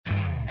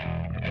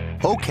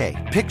Okay,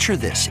 picture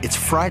this. It's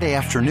Friday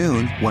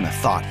afternoon when a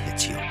thought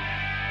hits you.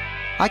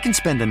 I can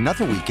spend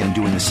another weekend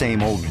doing the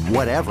same old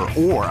whatever,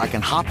 or I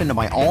can hop into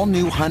my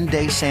all-new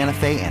Hyundai Santa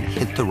Fe and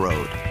hit the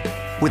road.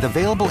 With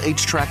available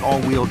H-Track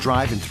all-wheel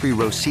drive and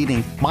 3-row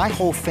seating, my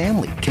whole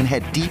family can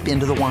head deep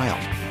into the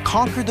wild.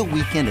 Conquer the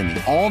weekend in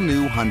the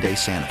all-new Hyundai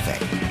Santa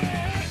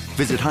Fe.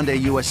 Visit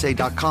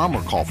HyundaiUSA.com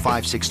or call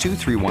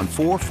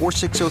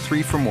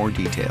 562-314-4603 for more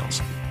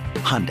details.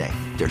 Hyundai,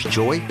 there's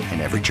joy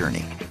in every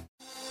journey.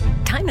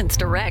 Diamonds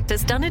Direct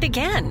has done it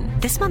again.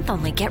 This month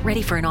only, get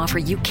ready for an offer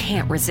you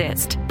can't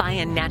resist. Buy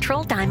a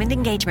natural diamond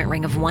engagement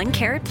ring of 1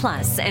 carat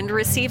plus and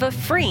receive a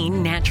free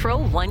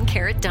natural 1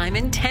 carat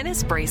diamond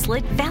tennis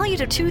bracelet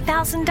valued at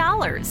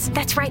 $2,000.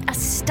 That's right, a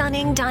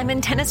stunning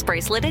diamond tennis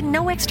bracelet at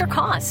no extra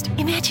cost.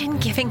 Imagine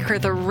giving her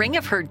the ring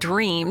of her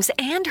dreams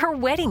and her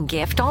wedding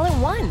gift all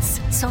at once.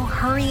 So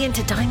hurry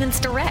into Diamonds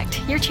Direct.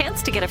 Your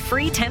chance to get a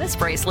free tennis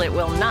bracelet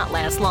will not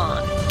last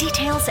long.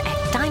 Details at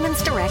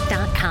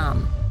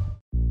diamondsdirect.com.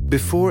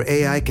 Before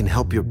AI can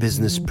help your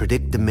business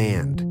predict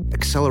demand,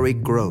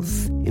 accelerate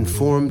growth,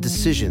 inform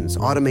decisions,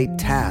 automate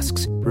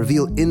tasks,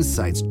 reveal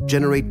insights,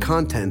 generate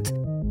content,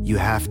 you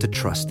have to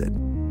trust it.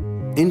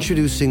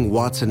 Introducing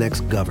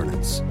watsonx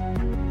Governance,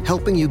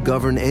 helping you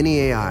govern any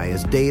AI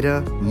as data,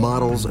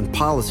 models, and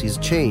policies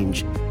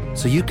change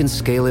so you can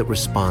scale it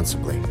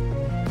responsibly.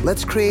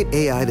 Let's create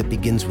AI that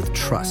begins with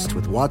trust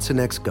with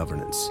watsonx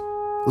Governance.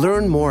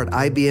 Learn more at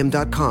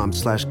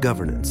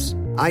ibm.com/governance.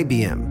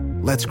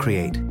 IBM, let's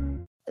create.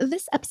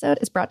 This episode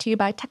is brought to you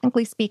by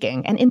Technically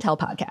Speaking, an Intel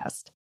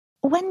podcast.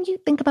 When you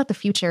think about the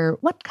future,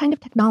 what kind of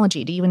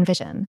technology do you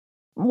envision?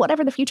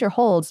 Whatever the future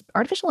holds,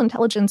 artificial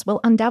intelligence will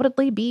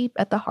undoubtedly be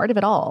at the heart of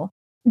it all.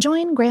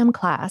 Join Graham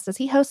Class as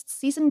he hosts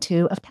Season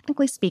 2 of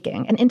Technically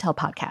Speaking, an Intel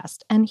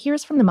podcast, and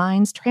hears from the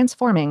minds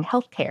transforming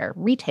healthcare,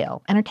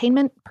 retail,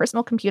 entertainment,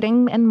 personal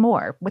computing, and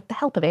more with the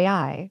help of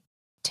AI.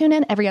 Tune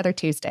in every other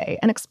Tuesday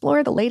and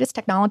explore the latest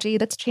technology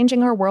that's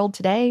changing our world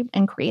today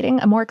and creating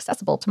a more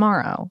accessible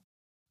tomorrow.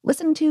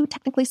 Listen to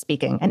Technically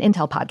Speaking, an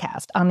Intel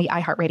podcast on the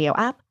iHeartRadio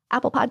app,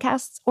 Apple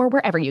Podcasts, or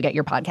wherever you get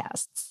your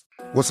podcasts.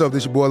 What's up,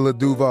 this your boy Lil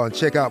Duval, and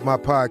check out my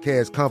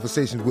podcast,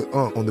 Conversations with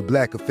Unc, on the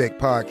Black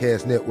Effect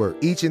Podcast Network.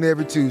 Each and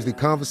every Tuesday,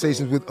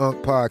 Conversations with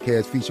Unc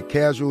podcast feature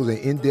casuals and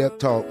in-depth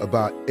talk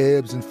about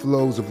ebbs and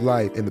flows of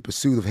life and the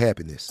pursuit of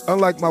happiness.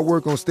 Unlike my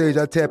work on stage,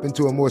 I tap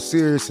into a more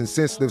serious and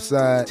sensitive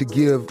side to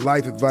give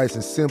life advice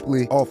and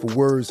simply offer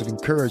words of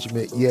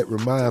encouragement, yet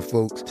remind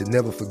folks to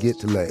never forget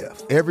to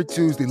laugh. Every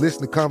Tuesday,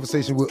 listen to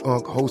Conversations with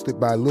Unc, hosted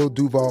by Lil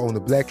Duval on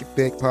the Black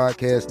Effect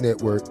Podcast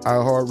Network,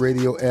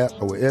 iHeartRadio app,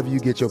 or wherever you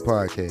get your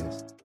podcasts.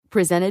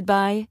 Presented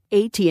by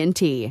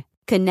AT&T.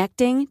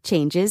 Connecting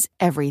changes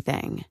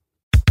everything.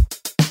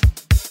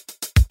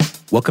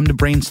 Welcome to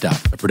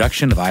Brainstuff, a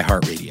production of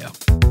iHeartRadio.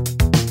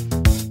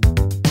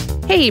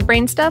 Hey,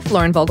 Brainstuff,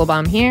 Lauren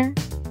Vogelbaum here.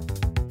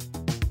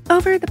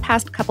 Over the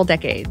past couple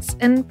decades,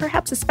 and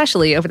perhaps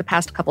especially over the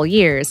past couple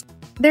years,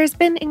 there's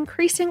been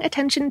increasing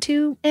attention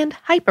to and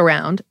hype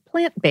around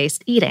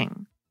plant-based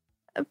eating.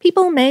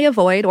 People may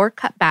avoid or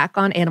cut back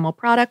on animal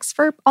products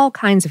for all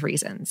kinds of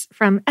reasons,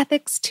 from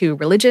ethics to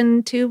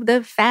religion to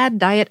the fad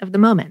diet of the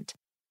moment.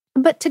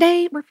 But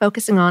today, we're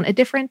focusing on a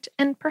different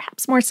and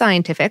perhaps more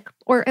scientific,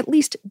 or at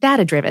least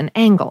data-driven,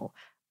 angle: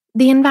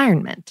 the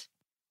environment.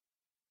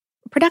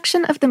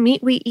 Production of the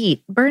meat we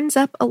eat burns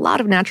up a lot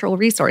of natural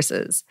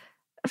resources.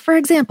 For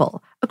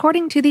example,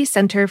 according to the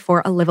Center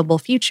for a Livable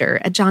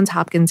Future at Johns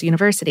Hopkins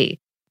University,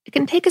 it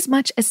can take as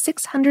much as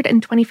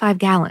 625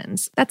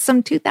 gallons, that's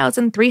some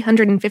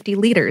 2,350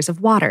 liters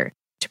of water,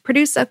 to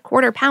produce a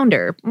quarter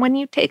pounder when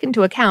you take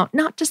into account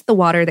not just the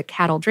water that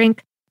cattle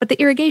drink, but the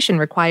irrigation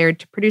required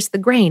to produce the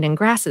grain and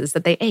grasses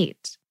that they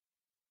ate.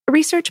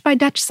 Research by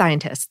Dutch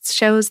scientists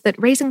shows that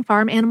raising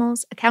farm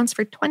animals accounts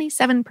for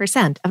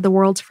 27% of the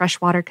world's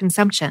freshwater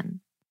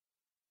consumption.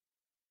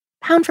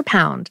 Pound for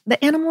pound,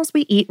 the animals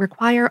we eat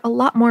require a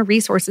lot more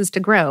resources to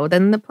grow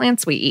than the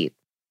plants we eat.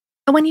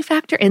 When you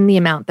factor in the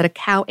amount that a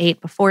cow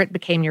ate before it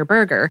became your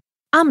burger,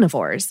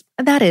 omnivores,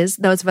 that is,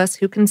 those of us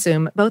who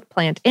consume both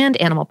plant and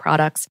animal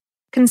products,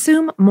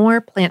 consume more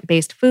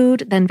plant-based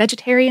food than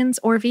vegetarians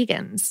or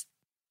vegans.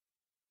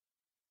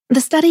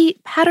 The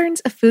study Patterns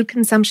of Food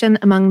Consumption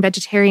Among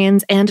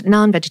Vegetarians and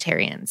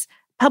Non-Vegetarians,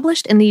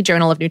 published in the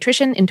Journal of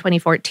Nutrition in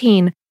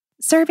 2014,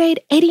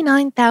 surveyed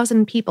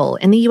 89,000 people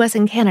in the US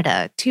and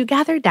Canada to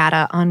gather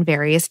data on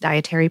various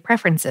dietary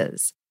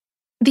preferences.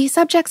 The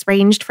subjects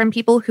ranged from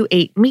people who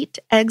ate meat,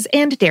 eggs,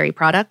 and dairy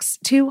products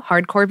to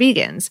hardcore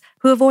vegans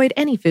who avoid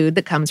any food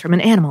that comes from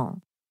an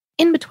animal.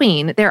 In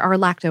between, there are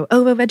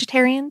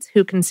lacto-ovo-vegetarians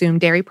who consume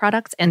dairy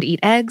products and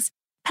eat eggs,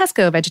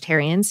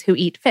 pesco-vegetarians who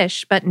eat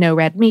fish but no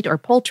red meat or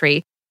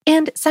poultry,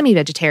 and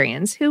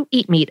semi-vegetarians who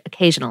eat meat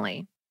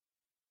occasionally.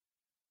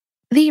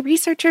 The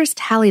researchers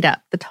tallied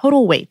up the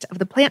total weight of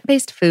the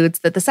plant-based foods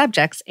that the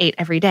subjects ate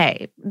every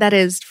day. That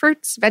is,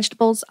 fruits,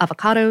 vegetables,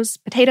 avocados,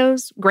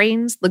 potatoes,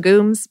 grains,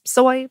 legumes,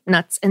 soy,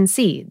 nuts, and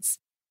seeds.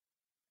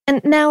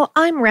 And now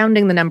I'm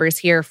rounding the numbers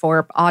here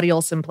for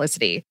audial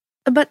simplicity,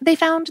 but they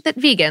found that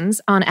vegans,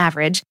 on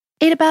average,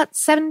 ate about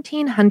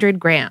 1,700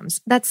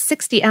 grams, that's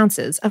 60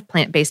 ounces, of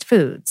plant-based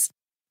foods.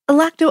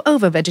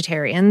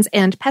 Lacto-ovo-vegetarians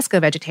and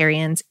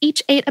pesco-vegetarians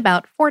each ate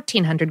about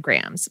 1,400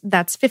 grams,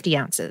 that's 50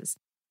 ounces.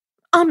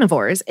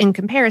 Omnivores, in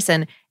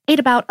comparison, ate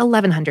about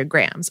 1,100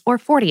 grams, or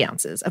 40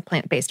 ounces, of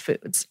plant-based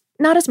foods.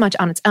 Not as much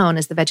on its own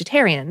as the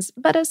vegetarians,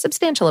 but a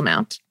substantial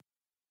amount.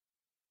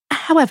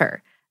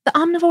 However, the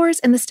omnivores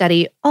in the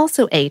study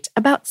also ate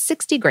about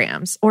 60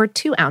 grams, or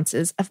 2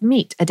 ounces, of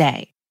meat a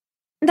day.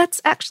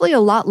 That's actually a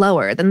lot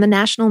lower than the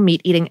national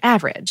meat-eating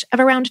average of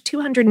around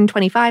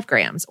 225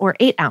 grams, or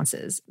 8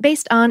 ounces,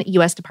 based on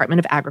U.S. Department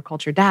of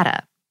Agriculture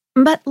data.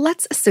 But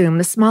let's assume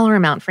the smaller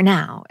amount for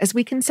now, as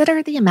we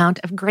consider the amount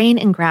of grain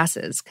and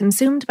grasses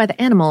consumed by the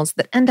animals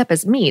that end up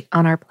as meat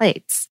on our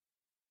plates.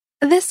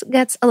 This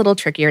gets a little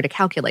trickier to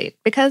calculate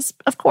because,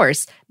 of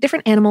course,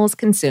 different animals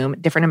consume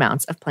different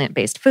amounts of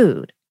plant-based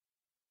food.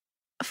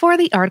 For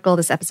the article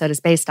this episode is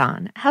based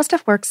on, How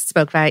Stuff Works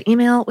spoke via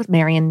email with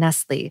Marion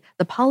Nestle,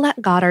 the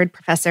Paulette Goddard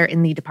Professor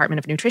in the Department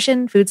of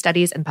Nutrition, Food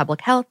Studies, and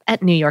Public Health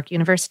at New York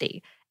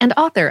University, and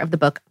author of the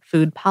book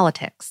Food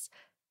Politics.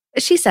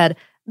 She said,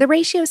 the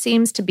ratio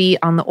seems to be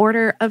on the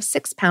order of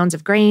 6 pounds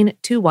of grain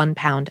to 1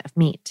 pound of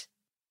meat.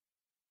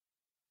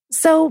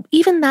 So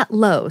even that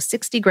low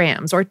 60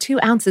 grams or 2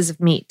 ounces of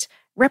meat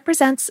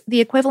represents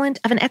the equivalent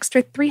of an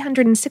extra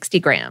 360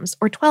 grams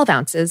or 12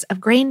 ounces of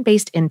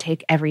grain-based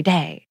intake every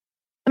day,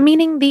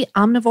 meaning the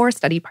omnivore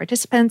study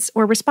participants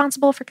were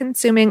responsible for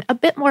consuming a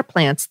bit more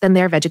plants than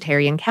their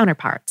vegetarian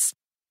counterparts.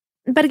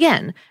 But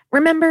again,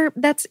 remember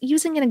that's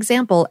using an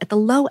example at the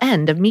low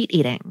end of meat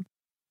eating.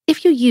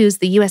 If you use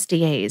the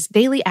USDA's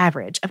daily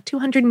average of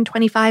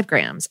 225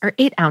 grams or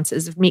 8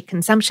 ounces of meat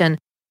consumption,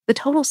 the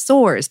total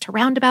soars to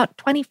round about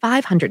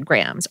 2,500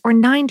 grams or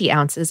 90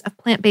 ounces of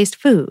plant-based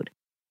food.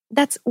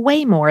 That's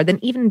way more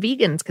than even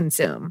vegans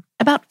consume,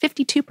 about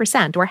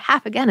 52% or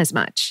half again as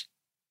much.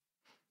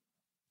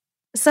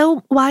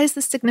 So why is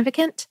this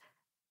significant?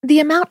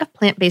 The amount of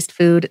plant-based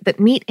food that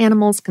meat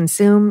animals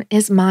consume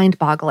is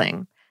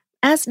mind-boggling.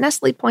 As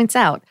Nestle points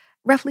out,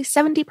 roughly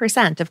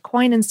 70% of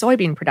corn and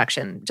soybean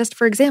production, just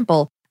for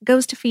example,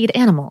 goes to feed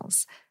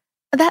animals.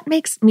 That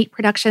makes meat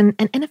production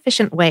an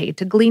inefficient way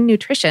to glean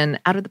nutrition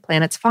out of the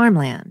planet's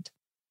farmland.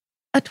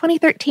 A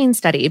 2013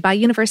 study by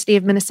University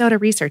of Minnesota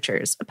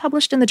researchers,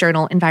 published in the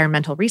journal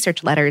Environmental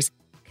Research Letters,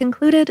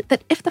 concluded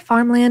that if the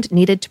farmland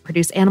needed to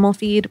produce animal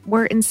feed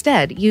were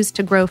instead used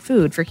to grow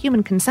food for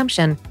human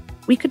consumption,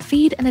 we could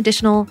feed an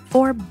additional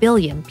 4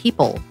 billion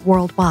people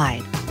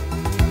worldwide.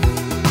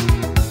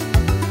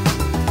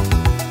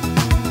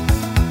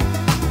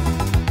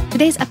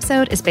 Today's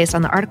episode is based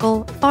on the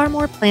article, Far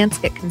More Plants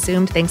Get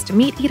Consumed Thanks to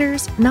Meat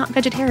Eaters, Not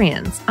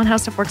Vegetarians, on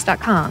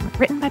HowStuffWorks.com,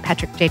 written by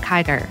Patrick J.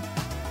 Kiger.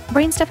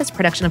 Brainstuff is a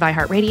production of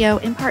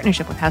iHeartRadio in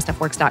partnership with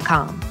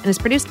HowStuffWorks.com and is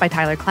produced by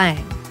Tyler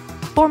Klang.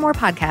 For more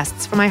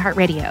podcasts from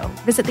iHeartRadio,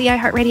 visit the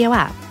iHeartRadio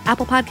app,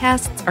 Apple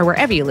Podcasts, or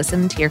wherever you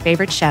listen to your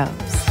favorite shows.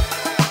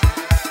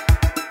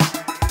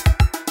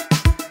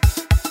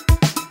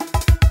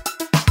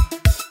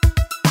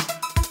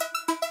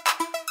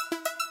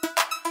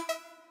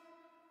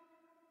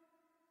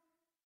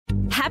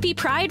 Happy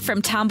Pride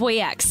from Tomboy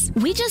X.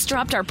 We just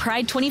dropped our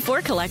Pride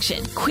 24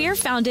 collection. Queer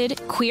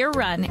founded, queer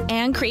run,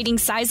 and creating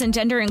size and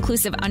gender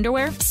inclusive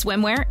underwear,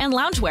 swimwear, and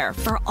loungewear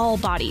for all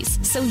bodies,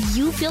 so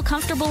you feel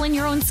comfortable in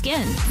your own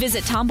skin.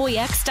 Visit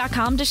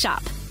tomboyx.com to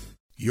shop.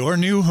 Your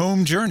new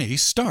home journey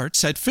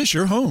starts at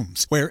Fisher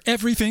Homes, where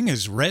everything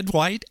is red,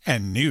 white,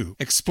 and new.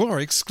 Explore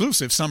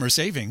exclusive summer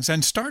savings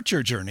and start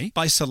your journey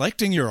by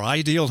selecting your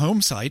ideal home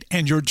site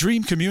and your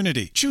dream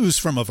community. Choose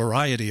from a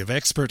variety of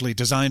expertly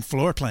designed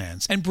floor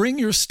plans and bring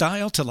your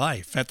style to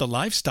life at the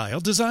Lifestyle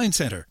Design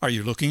Center. Are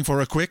you looking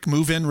for a quick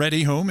move-in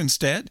ready home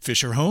instead?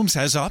 Fisher Homes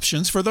has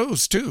options for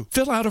those too.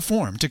 Fill out a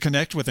form to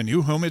connect with a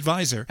new home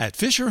advisor at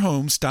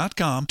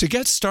fisherhomes.com to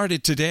get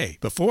started today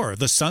before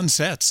the sun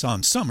sets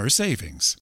on summer savings.